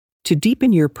To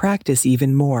deepen your practice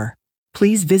even more,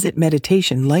 please visit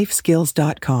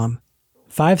meditationlifeskills.com.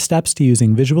 5 steps to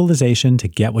using visualization to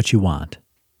get what you want.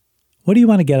 What do you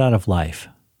want to get out of life?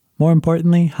 More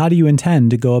importantly, how do you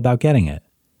intend to go about getting it?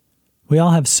 We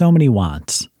all have so many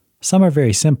wants. Some are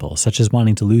very simple, such as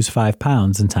wanting to lose 5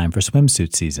 pounds in time for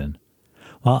swimsuit season,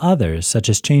 while others, such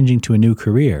as changing to a new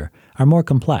career, are more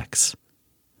complex.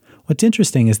 What's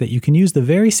interesting is that you can use the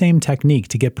very same technique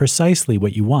to get precisely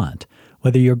what you want,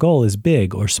 whether your goal is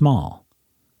big or small.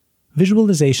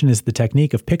 Visualization is the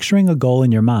technique of picturing a goal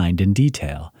in your mind in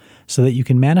detail so that you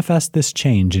can manifest this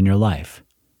change in your life.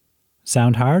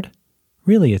 Sound hard?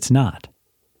 Really, it's not.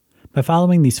 By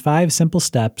following these 5 simple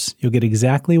steps, you'll get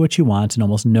exactly what you want in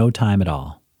almost no time at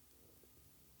all.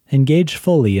 Engage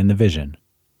fully in the vision.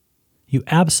 You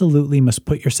absolutely must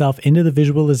put yourself into the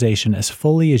visualization as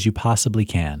fully as you possibly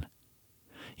can.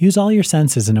 Use all your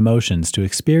senses and emotions to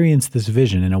experience this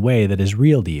vision in a way that is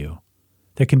real to you.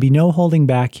 There can be no holding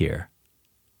back here.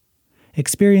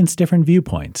 Experience different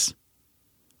viewpoints.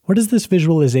 What does this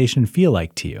visualization feel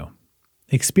like to you?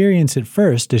 Experience it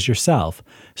first as yourself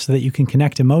so that you can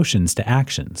connect emotions to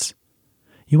actions.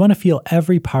 You want to feel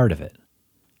every part of it.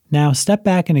 Now step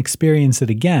back and experience it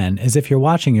again as if you're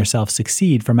watching yourself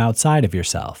succeed from outside of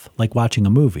yourself, like watching a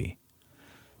movie.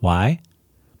 Why?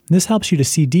 This helps you to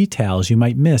see details you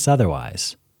might miss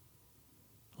otherwise.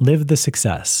 Live the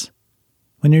success.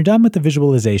 When you're done with the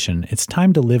visualization, it's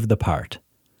time to live the part.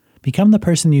 Become the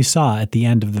person you saw at the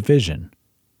end of the vision.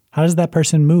 How does that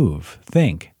person move,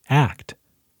 think, act?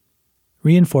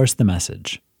 Reinforce the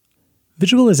message.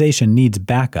 Visualization needs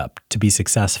backup to be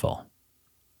successful.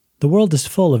 The world is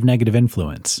full of negative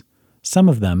influence, some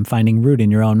of them finding root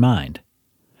in your own mind.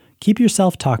 Keep your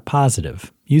self-talk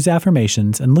positive, use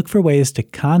affirmations, and look for ways to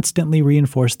constantly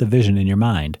reinforce the vision in your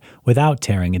mind without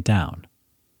tearing it down.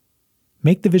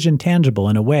 Make the vision tangible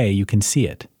in a way you can see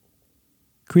it.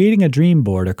 Creating a dream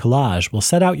board or collage will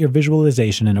set out your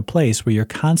visualization in a place where you're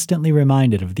constantly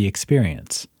reminded of the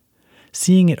experience.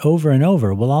 Seeing it over and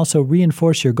over will also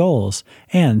reinforce your goals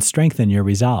and strengthen your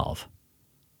resolve.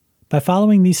 By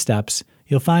following these steps,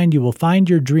 you'll find you will find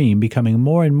your dream becoming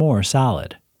more and more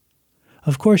solid.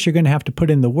 Of course, you're going to have to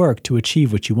put in the work to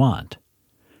achieve what you want.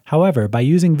 However, by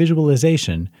using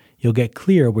visualization, you'll get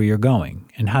clear where you're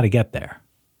going and how to get there.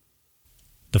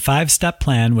 The 5-step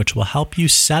plan which will help you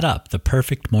set up the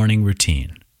perfect morning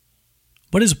routine.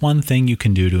 What is one thing you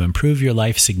can do to improve your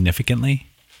life significantly?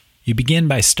 You begin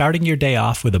by starting your day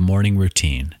off with a morning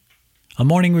routine. A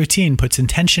morning routine puts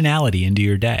intentionality into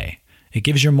your day. It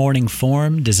gives your morning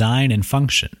form, design, and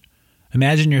function.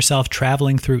 Imagine yourself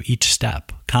traveling through each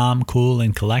step, calm, cool,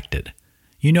 and collected.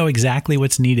 You know exactly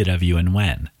what's needed of you and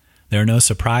when. There are no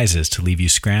surprises to leave you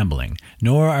scrambling,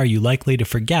 nor are you likely to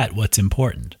forget what's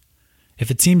important. If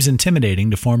it seems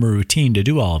intimidating to form a routine to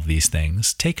do all of these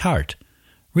things, take heart.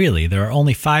 Really, there are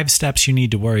only 5 steps you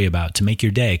need to worry about to make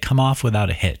your day come off without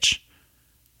a hitch.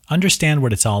 Understand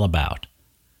what it's all about.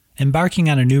 Embarking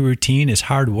on a new routine is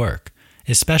hard work,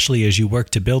 especially as you work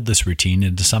to build this routine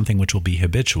into something which will be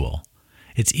habitual.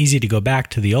 It's easy to go back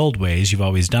to the old ways you've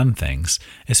always done things,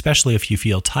 especially if you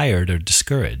feel tired or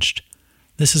discouraged.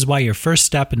 This is why your first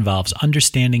step involves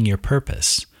understanding your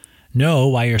purpose. Know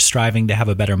why you're striving to have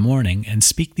a better morning and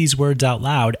speak these words out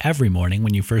loud every morning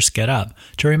when you first get up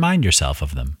to remind yourself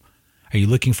of them. Are you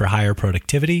looking for higher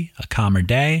productivity, a calmer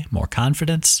day, more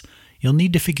confidence? You'll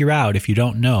need to figure out if you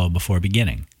don't know before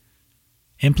beginning.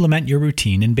 Implement your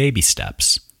routine in baby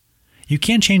steps. You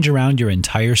can't change around your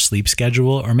entire sleep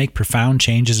schedule or make profound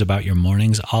changes about your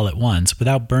mornings all at once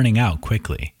without burning out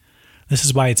quickly. This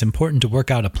is why it's important to work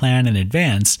out a plan in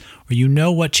advance where you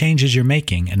know what changes you're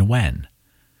making and when.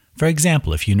 For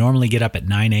example, if you normally get up at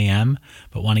 9 a.m.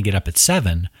 but want to get up at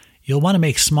 7, you'll want to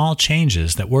make small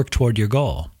changes that work toward your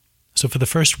goal. So for the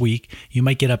first week, you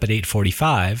might get up at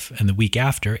 8:45 and the week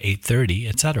after 8:30,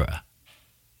 etc.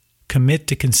 Commit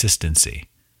to consistency.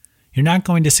 You're not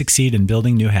going to succeed in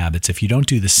building new habits if you don't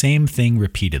do the same thing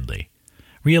repeatedly.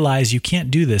 Realize you can't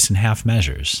do this in half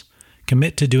measures.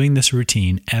 Commit to doing this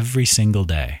routine every single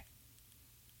day.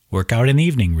 Work out an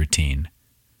evening routine.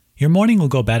 Your morning will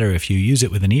go better if you use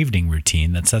it with an evening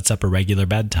routine that sets up a regular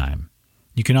bedtime.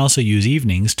 You can also use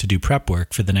evenings to do prep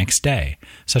work for the next day,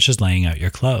 such as laying out your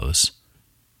clothes.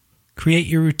 Create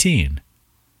your routine.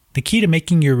 The key to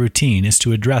making your routine is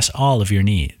to address all of your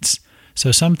needs.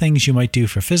 So some things you might do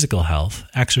for physical health,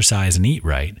 exercise and eat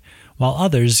right, while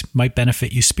others might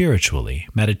benefit you spiritually,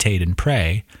 meditate and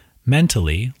pray,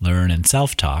 mentally, learn and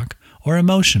self-talk, or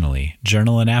emotionally,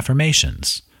 journal and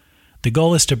affirmations. The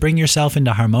goal is to bring yourself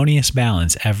into harmonious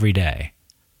balance every day.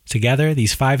 Together,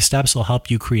 these 5 steps will help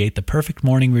you create the perfect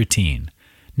morning routine.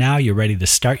 Now you're ready to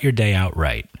start your day out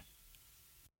right.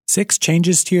 6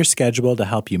 changes to your schedule to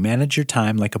help you manage your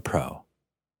time like a pro.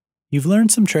 You've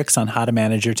learned some tricks on how to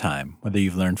manage your time, whether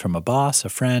you've learned from a boss, a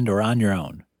friend, or on your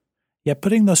own. Yet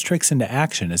putting those tricks into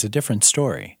action is a different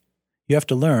story. You have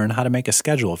to learn how to make a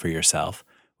schedule for yourself,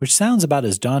 which sounds about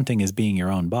as daunting as being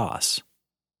your own boss.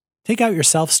 Take out your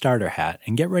self-starter hat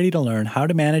and get ready to learn how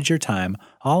to manage your time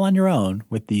all on your own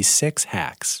with these 6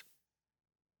 hacks.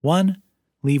 1.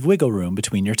 Leave wiggle room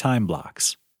between your time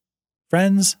blocks.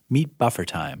 Friends, meet buffer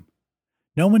time.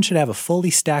 No one should have a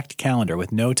fully stacked calendar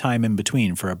with no time in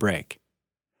between for a break.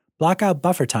 Block out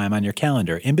buffer time on your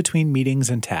calendar in between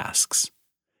meetings and tasks.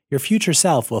 Your future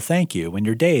self will thank you when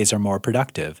your days are more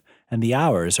productive and the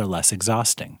hours are less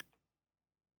exhausting.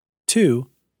 2.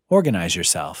 Organize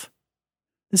yourself.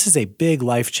 This is a big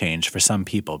life change for some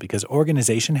people because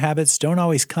organization habits don't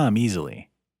always come easily.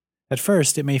 At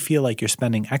first, it may feel like you're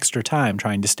spending extra time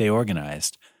trying to stay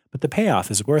organized, but the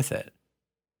payoff is worth it.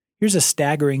 Here's a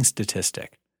staggering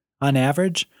statistic. On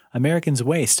average, Americans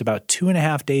waste about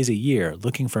 2.5 days a year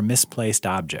looking for misplaced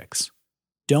objects.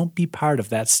 Don't be part of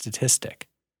that statistic.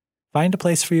 Find a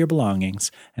place for your belongings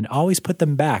and always put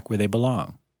them back where they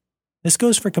belong. This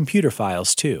goes for computer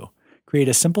files too. Create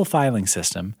a simple filing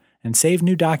system and save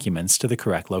new documents to the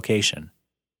correct location.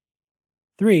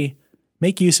 3.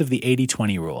 Make use of the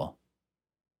 80-20 rule.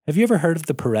 Have you ever heard of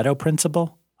the Pareto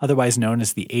principle, otherwise known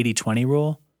as the 80-20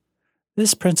 rule?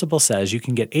 This principle says you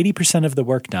can get 80% of the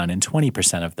work done in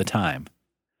 20% of the time.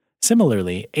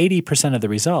 Similarly, 80% of the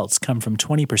results come from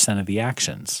 20% of the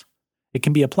actions. It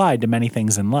can be applied to many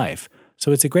things in life,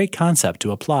 so it's a great concept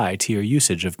to apply to your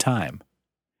usage of time.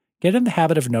 Get in the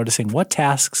habit of noticing what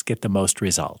tasks get the most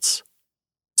results.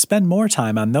 Spend more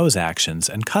time on those actions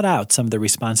and cut out some of the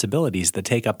responsibilities that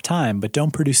take up time but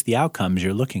don't produce the outcomes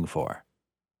you're looking for.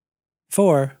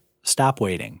 4. Stop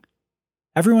waiting.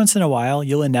 Every once in a while,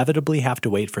 you'll inevitably have to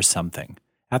wait for something.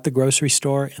 At the grocery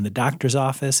store, in the doctor's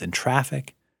office, in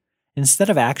traffic. Instead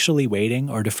of actually waiting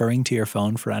or deferring to your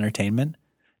phone for entertainment,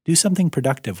 do something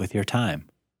productive with your time.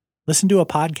 Listen to a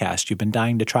podcast you've been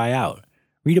dying to try out.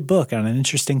 Read a book on an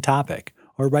interesting topic,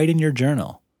 or write in your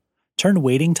journal. Turn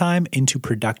waiting time into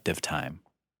productive time.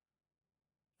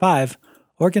 5.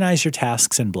 Organize your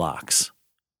tasks in blocks.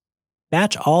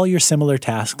 Batch all your similar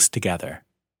tasks together.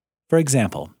 For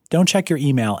example, don't check your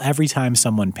email every time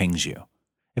someone pings you.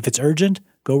 If it's urgent,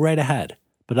 go right ahead.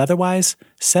 But otherwise,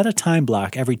 set a time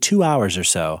block every 2 hours or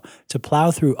so to plow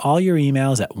through all your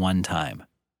emails at one time.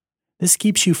 This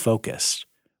keeps you focused,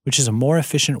 which is a more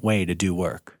efficient way to do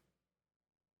work.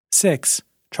 6.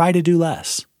 Try to do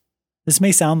less. This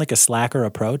may sound like a slacker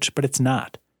approach, but it's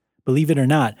not. Believe it or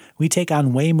not, we take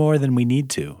on way more than we need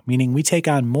to, meaning we take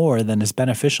on more than is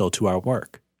beneficial to our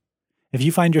work. If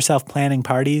you find yourself planning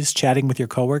parties, chatting with your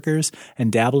coworkers,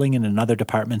 and dabbling in another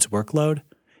department's workload,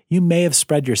 you may have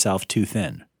spread yourself too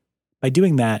thin. By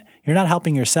doing that, you're not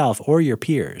helping yourself or your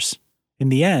peers. In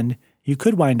the end, you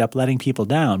could wind up letting people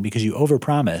down because you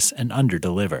overpromise and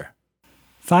underdeliver.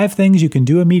 5 things you can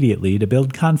do immediately to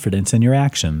build confidence in your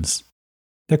actions.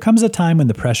 There comes a time when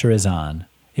the pressure is on.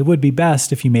 It would be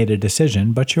best if you made a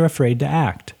decision, but you're afraid to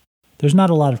act. There's not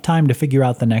a lot of time to figure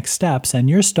out the next steps, and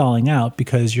you're stalling out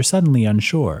because you're suddenly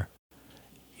unsure.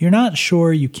 You're not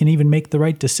sure you can even make the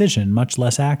right decision, much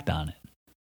less act on it.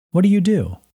 What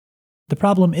do? The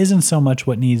problem isn't so much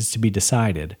what needs to be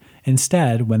decided.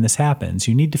 Instead, when this happens,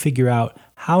 you need to figure out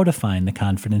how to find the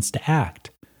confidence to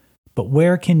act. But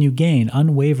where can you gain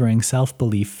unwavering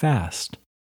self-belief fast?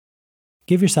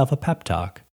 Give yourself a pep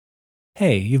talk.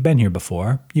 Hey, you've been here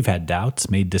before. You've had doubts,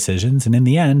 made decisions, and in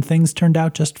the end, things turned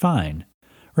out just fine.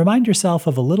 Remind yourself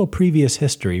of a little previous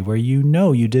history where you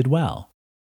know you did well.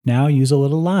 Now use a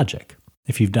little logic.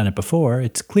 If you've done it before,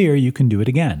 it's clear you can do it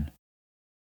again.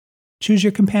 Choose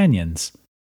your companions.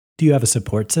 Do you have a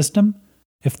support system?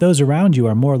 If those around you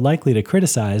are more likely to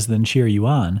criticize than cheer you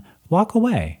on, walk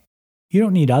away. You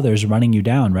don't need others running you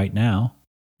down right now.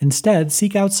 Instead,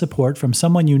 seek out support from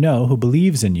someone you know who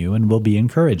believes in you and will be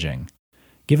encouraging.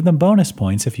 Give them bonus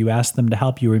points if you ask them to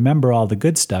help you remember all the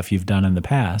good stuff you've done in the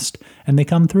past, and they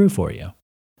come through for you.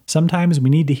 Sometimes we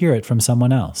need to hear it from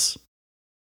someone else.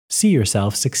 See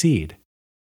yourself succeed.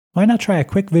 Why not try a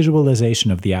quick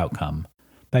visualization of the outcome?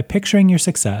 By picturing your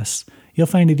success, you'll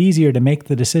find it easier to make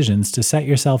the decisions to set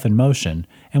yourself in motion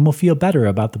and will feel better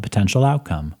about the potential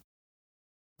outcome.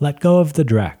 Let go of the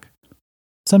dreck.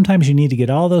 Sometimes you need to get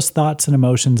all those thoughts and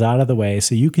emotions out of the way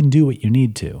so you can do what you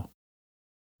need to.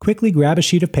 Quickly grab a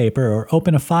sheet of paper or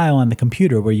open a file on the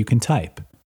computer where you can type.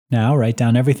 Now write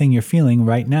down everything you're feeling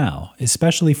right now,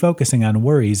 especially focusing on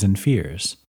worries and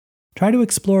fears. Try to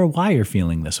explore why you're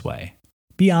feeling this way.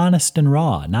 Be honest and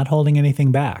raw, not holding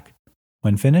anything back.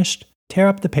 When finished, tear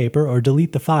up the paper or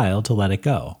delete the file to let it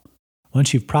go.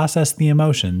 Once you've processed the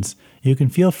emotions, you can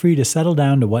feel free to settle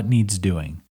down to what needs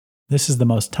doing. This is the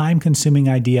most time-consuming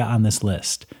idea on this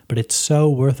list, but it's so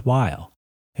worthwhile.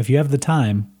 If you have the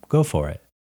time, go for it.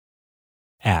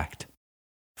 Act.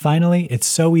 Finally, it's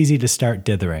so easy to start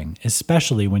dithering,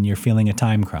 especially when you're feeling a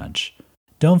time crunch.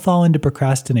 Don't fall into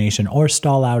procrastination or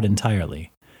stall out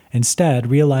entirely. Instead,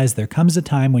 realize there comes a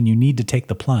time when you need to take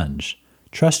the plunge.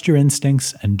 Trust your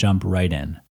instincts and jump right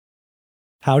in.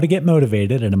 How to get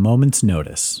motivated at a moment's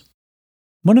notice.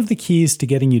 One of the keys to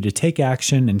getting you to take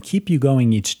action and keep you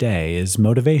going each day is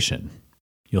motivation.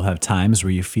 You'll have times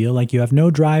where you feel like you have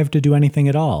no drive to do anything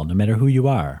at all, no matter who you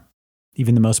are.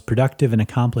 Even the most productive and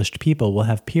accomplished people will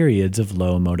have periods of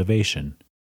low motivation.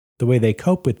 The way they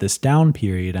cope with this down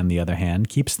period, on the other hand,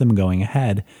 keeps them going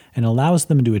ahead and allows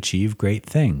them to achieve great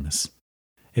things.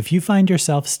 If you find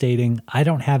yourself stating, "I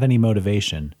don't have any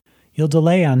motivation," you'll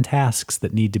delay on tasks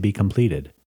that need to be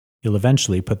completed. You'll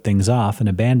eventually put things off and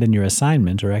abandon your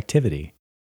assignment or activity.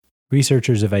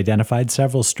 Researchers have identified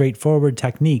several straightforward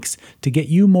techniques to get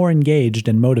you more engaged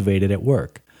and motivated at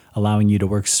work, allowing you to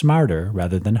work smarter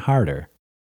rather than harder.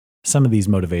 Some of these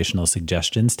motivational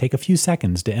suggestions take a few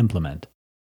seconds to implement.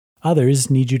 Others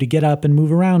need you to get up and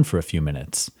move around for a few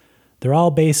minutes. They're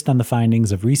all based on the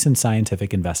findings of recent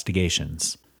scientific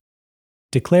investigations.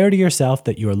 Declare to yourself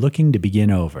that you are looking to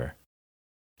begin over.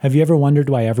 Have you ever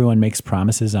wondered why everyone makes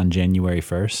promises on January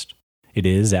 1st? It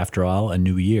is, after all, a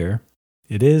new year.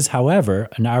 It is, however,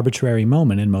 an arbitrary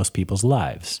moment in most people's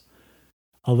lives.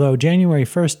 Although January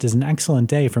 1st is an excellent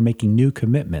day for making new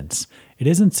commitments, it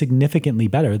isn't significantly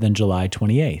better than July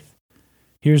 28th.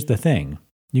 Here's the thing.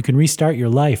 You can restart your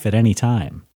life at any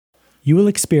time. You will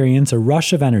experience a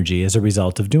rush of energy as a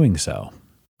result of doing so.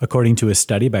 According to a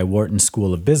study by Wharton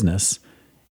School of Business,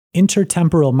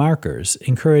 intertemporal markers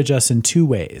encourage us in two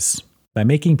ways: by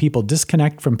making people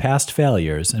disconnect from past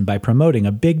failures and by promoting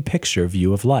a big picture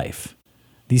view of life.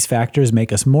 These factors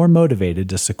make us more motivated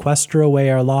to sequester away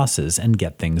our losses and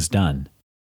get things done.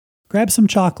 Grab some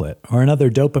chocolate or another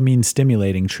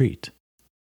dopamine-stimulating treat.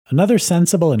 Another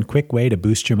sensible and quick way to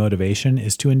boost your motivation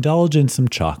is to indulge in some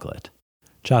chocolate.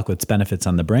 Chocolate's benefits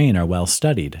on the brain are well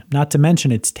studied, not to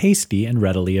mention it's tasty and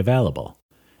readily available.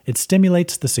 It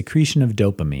stimulates the secretion of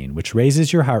dopamine, which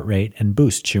raises your heart rate and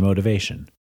boosts your motivation.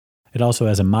 It also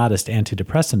has a modest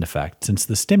antidepressant effect since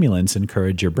the stimulants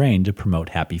encourage your brain to promote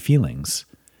happy feelings.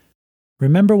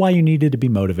 Remember why you needed to be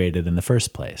motivated in the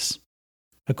first place.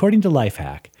 According to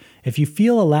Lifehack, if you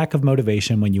feel a lack of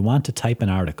motivation when you want to type an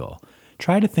article,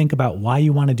 try to think about why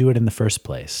you want to do it in the first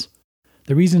place.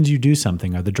 The reasons you do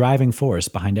something are the driving force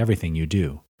behind everything you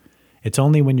do. It's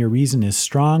only when your reason is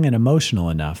strong and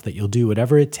emotional enough that you'll do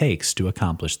whatever it takes to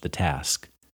accomplish the task.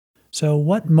 So,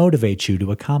 what motivates you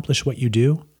to accomplish what you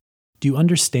do? Do you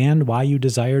understand why you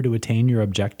desire to attain your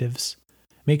objectives?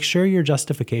 Make sure your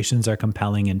justifications are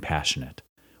compelling and passionate.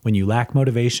 When you lack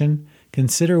motivation,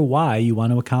 consider why you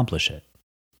want to accomplish it.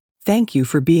 Thank you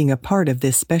for being a part of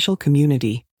this special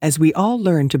community, as we all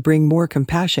learn to bring more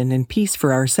compassion and peace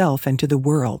for ourselves and to the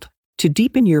world. To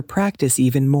deepen your practice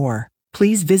even more,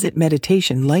 please visit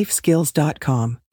meditationlifeskills.com.